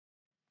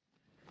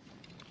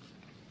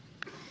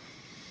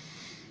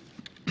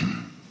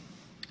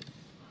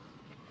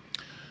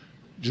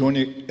June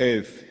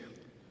 8th,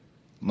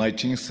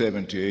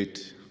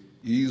 1978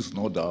 is,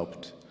 no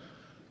doubt,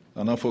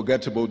 an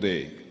unforgettable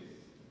day.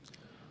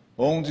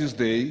 On this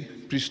day,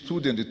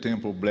 priesthood and the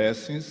temple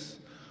blessings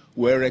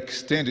were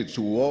extended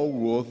to all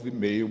worthy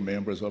male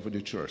members of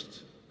the church.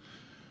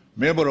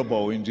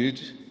 Memorable indeed,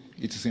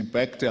 its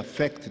impact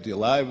affected the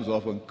lives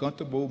of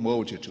uncountable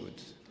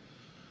multitudes,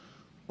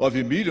 of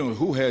millions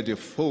who had the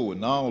full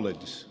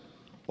knowledge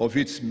of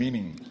its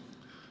meaning,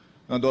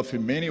 and of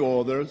many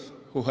others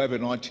who have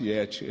not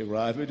yet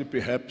arrived,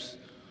 perhaps,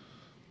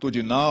 to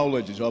the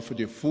knowledge of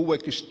the full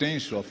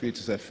extent of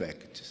its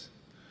effects.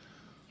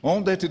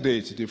 On that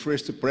date, the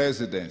First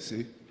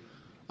Presidency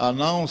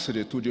announced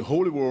to the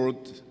whole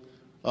world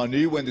a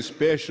new and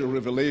special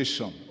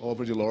revelation of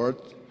the Lord,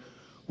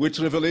 which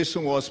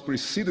revelation was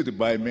preceded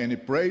by many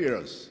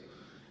prayers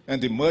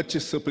and much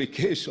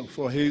supplication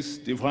for His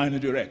divine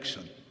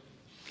direction.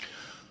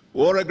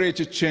 What a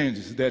great change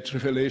that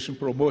revelation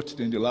promoted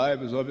in the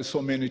lives of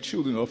so many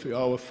children of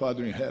our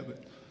Father in heaven,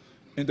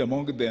 and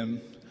among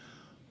them,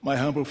 my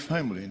humble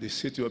family in the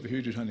city of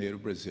Rio de Janeiro,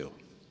 Brazil.